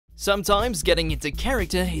Sometimes getting into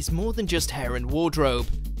character is more than just hair and wardrobe.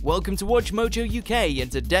 Welcome to WatchMojo UK,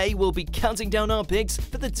 and today we'll be counting down our picks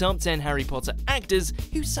for the top 10 Harry Potter actors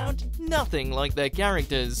who sound nothing like their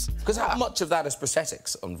characters. Because how much of that is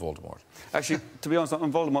prosthetics on Voldemort? Actually, to be honest,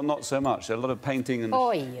 on Voldemort, not so much. There are a lot of painting and...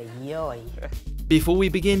 Oi, oi, oi. Before we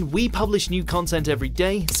begin, we publish new content every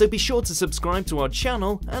day, so be sure to subscribe to our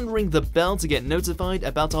channel and ring the bell to get notified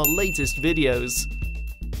about our latest videos.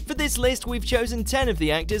 For this list, we've chosen 10 of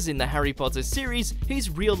the actors in the Harry Potter series whose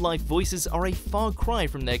real-life voices are a far cry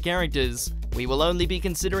from their characters. We will only be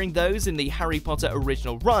considering those in the Harry Potter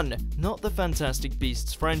original run, not the Fantastic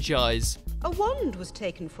Beasts franchise. A wand was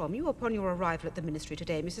taken from you upon your arrival at the Ministry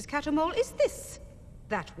today, Mrs. Cattermole. Is this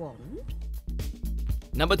that wand?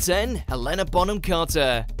 Number 10, Helena Bonham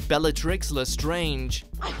Carter, Bellatrix Lestrange.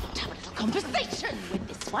 I want to have a little conversation with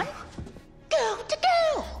this one. Girl to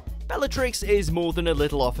girl. Bellatrix is more than a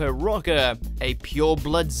little off her rocker. A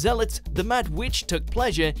pure-blood zealot, the Mad Witch took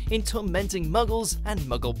pleasure in tormenting muggles and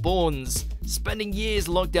muggle-borns. Spending years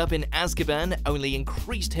locked up in Azkaban only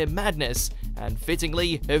increased her madness, and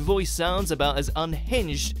fittingly, her voice sounds about as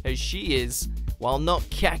unhinged as she is. While not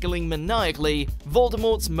cackling maniacally,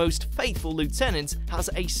 Voldemort's most faithful lieutenant has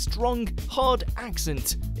a strong, hard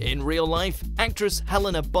accent. In real life, actress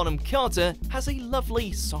Helena Bonham Carter has a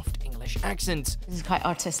lovely, soft English accent. This is quite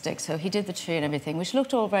artistic, so he did the tree and everything, which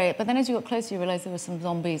looked all right, but then as you got closer, you realised there were some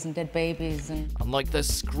zombies and dead babies and... Unlike the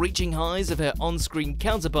screeching highs of her on-screen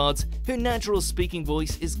counterpart, her natural speaking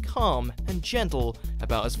voice is calm and gentle,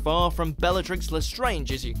 about as far from Bellatrix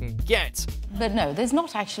Lestrange as you can get. But no, there's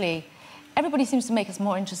not actually... Everybody seems to make us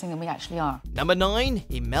more interesting than we actually are. Number 9,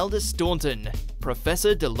 Imelda Staunton,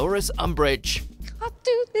 Professor Dolores Umbridge. Can't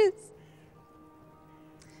do this.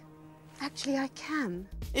 Actually, I can.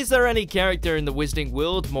 Is there any character in the Wizarding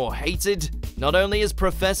world more hated? Not only is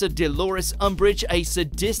Professor Dolores Umbridge a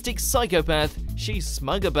sadistic psychopath, she's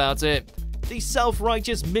smug about it. The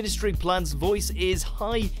self-righteous Ministry Plan's voice is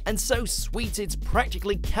high and so sweet it's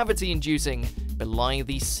practically cavity-inducing, belying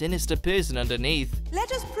the sinister person underneath.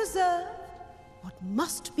 Let us preserve what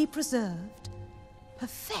must be preserved,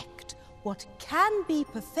 perfect what can be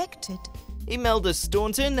perfected. Imelda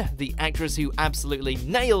Staunton, the actress who absolutely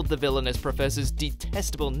nailed the villainous professor's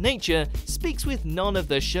detestable nature, speaks with none of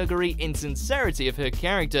the sugary insincerity of her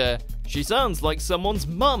character. She sounds like someone's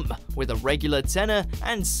mum, with a regular tenor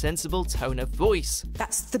and sensible tone of voice.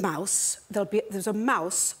 That's the mouse. There's a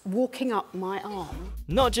mouse walking up my arm.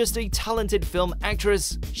 Not just a talented film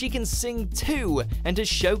actress, she can sing too, and has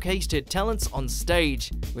showcased her talents on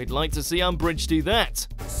stage. We'd like to see Umbridge do that.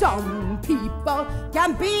 Some people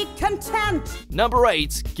can be content. Number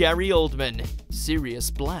 8, Gary Oldman, Sirius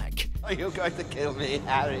Black. Are you going to kill me,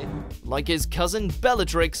 Harry? Like his cousin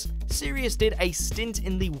Bellatrix, Sirius did a stint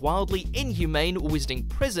in the wildly inhumane wizarding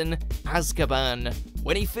prison, Azkaban.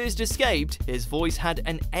 When he first escaped, his voice had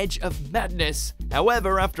an edge of madness.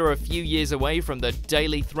 However, after a few years away from the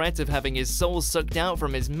daily threat of having his soul sucked out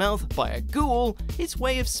from his mouth by a ghoul, his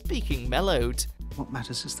way of speaking mellowed. What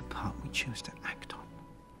matters is the part we choose to act on.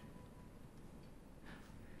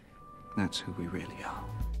 That's who we really are.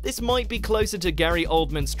 This might be closer to Gary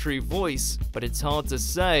Oldman's true voice, but it's hard to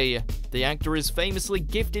say. The actor is famously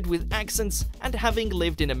gifted with accents, and having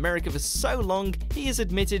lived in America for so long, he has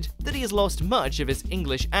admitted that he has lost much of his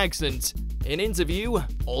English accent. In interview,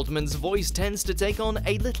 Oldman's voice tends to take on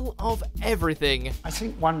a little of everything. I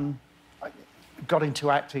think one got into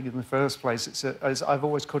acting in the first place. As I've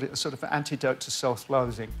always called it, a sort of antidote to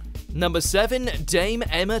self-loathing. Number 7, Dame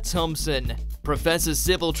Emma Thompson, Professor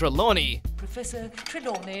Sybil Trelawney. Professor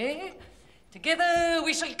Trelawney, together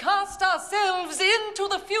we shall cast ourselves into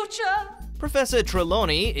the future. Professor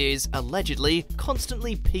Trelawney is allegedly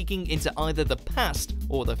constantly peeking into either the past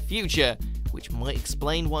or the future, which might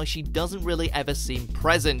explain why she doesn't really ever seem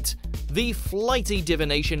present. The flighty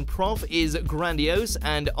divination prof is grandiose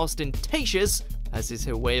and ostentatious, as is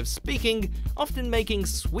her way of speaking, often making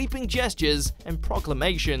sweeping gestures and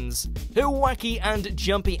proclamations. Her wacky and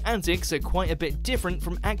jumpy antics are quite a bit different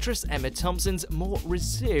from actress Emma Thompson's more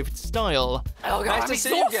reserved style. Oh, God, I'm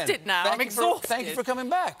exhausted now. I'm exhausted. Thank you for coming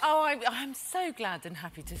back. Oh, I'm so glad and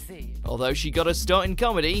happy to see you. Although she got a start in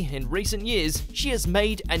comedy, in recent years, she has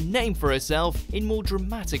made a name for herself in more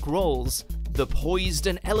dramatic roles. The poised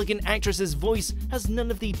and elegant actress's voice has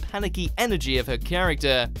none of the panicky energy of her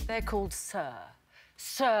character. They're called Sir.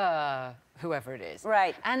 Sir, whoever it is.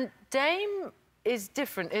 Right. And Dame is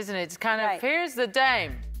different, isn't it? It's kind of, here's the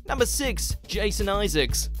Dame. Number 6, Jason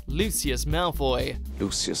Isaacs, Lucius Malfoy.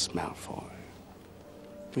 Lucius Malfoy.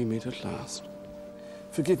 We meet at last.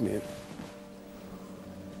 Forgive me.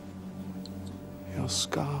 Your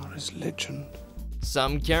scar is legend.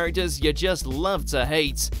 Some characters you just love to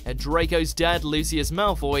hate, and Draco's dad Lucius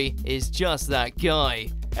Malfoy is just that guy.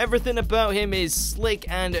 Everything about him is slick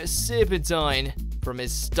and serpentine, from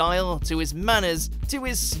his style to his manners to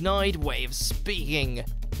his snide way of speaking.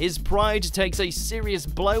 His pride takes a serious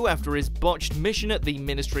blow after his botched mission at the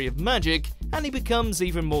Ministry of Magic, and he becomes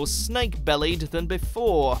even more snake-bellied than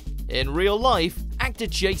before. In real life, actor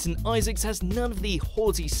Jason Isaacs has none of the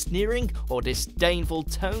haughty sneering or disdainful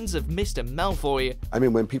tones of Mr. Malfoy. I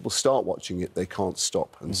mean, when people start watching it, they can't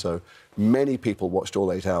stop, and so many people watched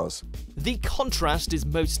all 8 hours. The contrast is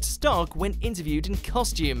most stark when interviewed in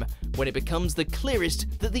costume, when it becomes the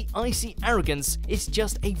clearest that the icy arrogance is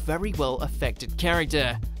just a very well-affected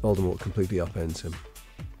character. Voldemort completely upends him.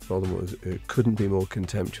 Voldemort couldn't be more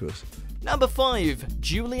contemptuous. Number 5.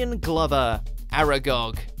 Julian Glover,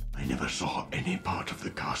 Aragog. I never saw any part of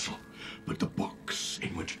the castle but the box in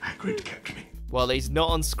which Hagrid kept me. While he's not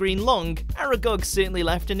on screen long, Aragog certainly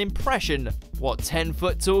left an impression. What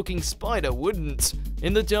 10-foot talking spider wouldn't?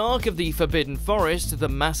 In the dark of the Forbidden Forest, the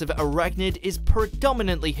massive arachnid is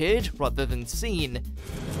predominantly heard rather than seen.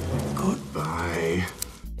 Goodbye.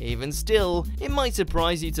 Even still, it might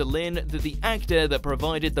surprise you to learn that the actor that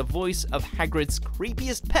provided the voice of Hagrid's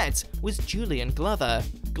creepiest pet was Julian Glover.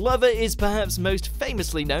 Glover is perhaps most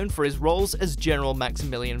famously known for his roles as General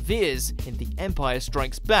Maximilian Veers in The Empire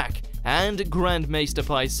Strikes Back and Grand Maester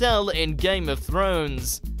Pycelle in Game of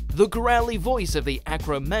Thrones. The growly voice of the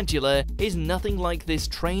Acromantula is nothing like this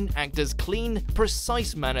trained actor's clean,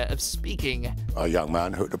 precise manner of speaking. A young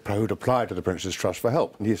man who'd applied to the Prince's Trust for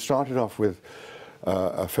help. He started off with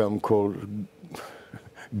a film called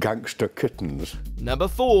Gangster Kittens. Number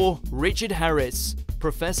 4. Richard Harris,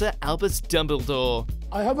 Professor Albus Dumbledore.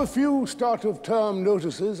 I have a few start-of-term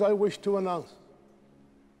notices I wish to announce.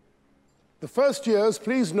 The first years,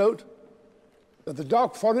 please note that the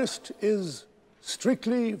Dark Forest is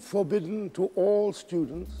strictly forbidden to all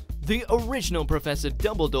students. The original Professor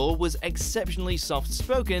Dumbledore was exceptionally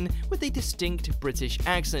soft-spoken with a distinct British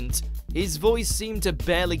accent. His voice seemed to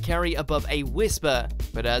barely carry above a whisper,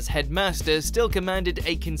 but as headmaster still commanded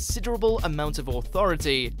a considerable amount of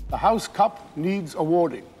authority. The House Cup needs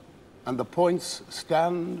awarding, and the points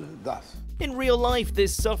stand thus. In real life,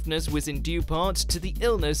 this softness was in due part to the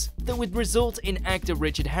illness that would result in actor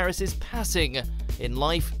Richard Harris's passing. In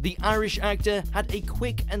life, the Irish actor had a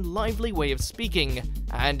quick and lively way of speaking,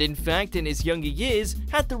 and in fact, in his younger years,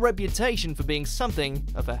 had the reputation for being something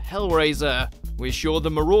of a hellraiser. We're sure the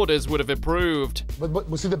Marauders would have approved.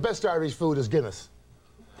 But see, the best Irish food is Guinness.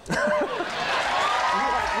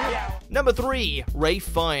 Number 3. Ralph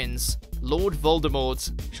Fiennes, Lord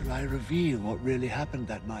Voldemort. Shall I reveal what really happened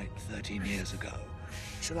that night 13 years ago?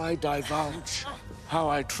 Shall I divulge how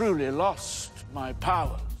I truly lost my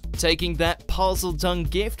power? Taking that parcel-tongue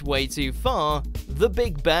gift way too far, the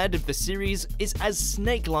big bad of the series is as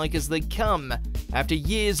snake-like as they come. After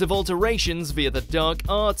years of alterations via the dark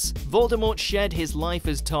arts, Voldemort shed his life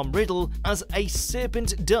as Tom Riddle as a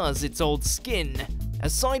serpent does its old skin.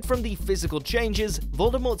 Aside from the physical changes,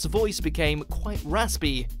 Voldemort's voice became quite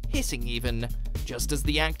raspy, hissing even. Just as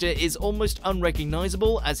the actor is almost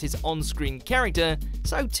unrecognizable as his on-screen character,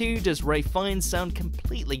 so too does Ralph Fiennes sound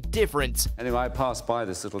completely different. Anyway, I passed by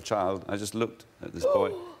this little child. I just looked at this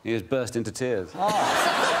boy. He just burst into tears.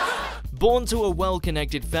 Born to a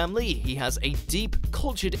well-connected family, he has a deep,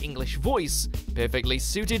 cultured English voice, perfectly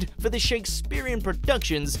suited for the Shakespearean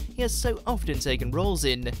productions he has so often taken roles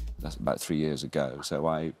in. That's about 3 years ago, so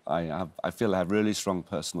I feel I have really strong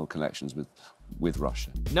personal connections with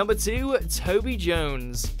Russia. Number 2, Toby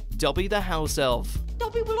Jones, Dobby the House Elf.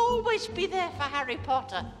 Dobby will always be there for Harry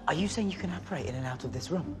Potter. Are you saying you can operate in and out of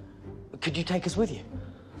this room? Could you take us with you?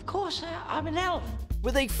 Of course, I'm an elf.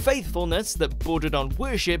 With a faithfulness that bordered on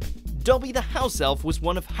worship, Dobby the House Elf was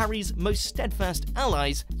one of Harry's most steadfast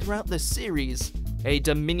allies throughout the series. A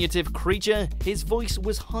diminutive creature, his voice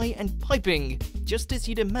was high and piping, just as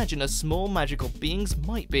you'd imagine a small magical being's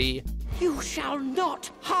might be. You shall not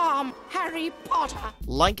harm Harry Potter.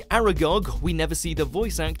 Like Aragog, we never see the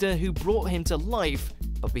voice actor who brought him to life,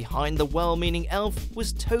 but behind the well-meaning elf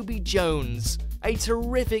was Toby Jones. A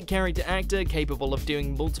terrific character actor capable of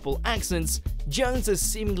doing multiple accents, Jones has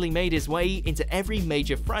seemingly made his way into every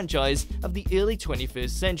major franchise of the early 21st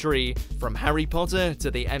century, from Harry Potter to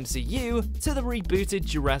the MCU to the rebooted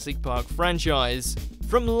Jurassic Park franchise.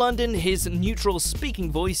 From London, his neutral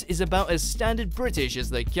speaking voice is about as standard British as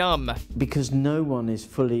they come. Because no one is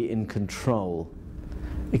fully in control,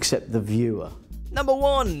 except the viewer. Number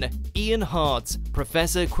 1. Ian Hart,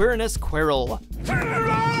 Professor Quirrell. Turn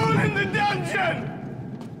around in the dungeon!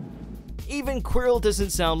 Even Quirrell doesn't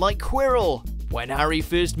sound like Quirrell. When Harry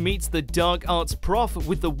first meets the dark arts prof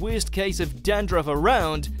with the worst case of dandruff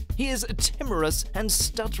around, he is timorous and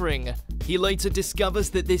stuttering. He later discovers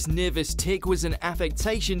that this nervous tic was an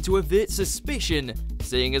affectation to avert suspicion,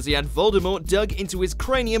 seeing as he had Voldemort dug into his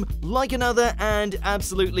cranium like another and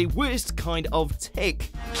absolutely worst kind of tic.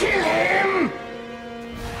 Kill him!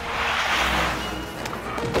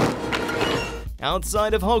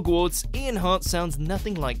 Outside of Hogwarts, Ian Hart sounds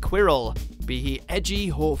nothing like Quirrell, be he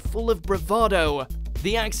edgy or full of bravado.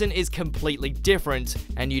 The accent is completely different,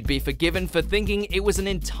 and you'd be forgiven for thinking it was an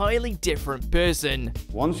entirely different person.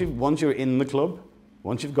 Once you're in the club,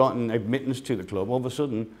 once you've gotten admittance to the club, all of a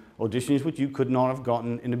sudden, auditions which you could not have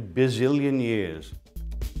gotten in a bazillion years.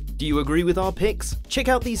 Do you agree with our picks? Check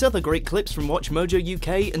out these other great clips from WatchMojo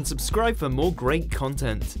UK and subscribe for more great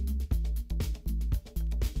content.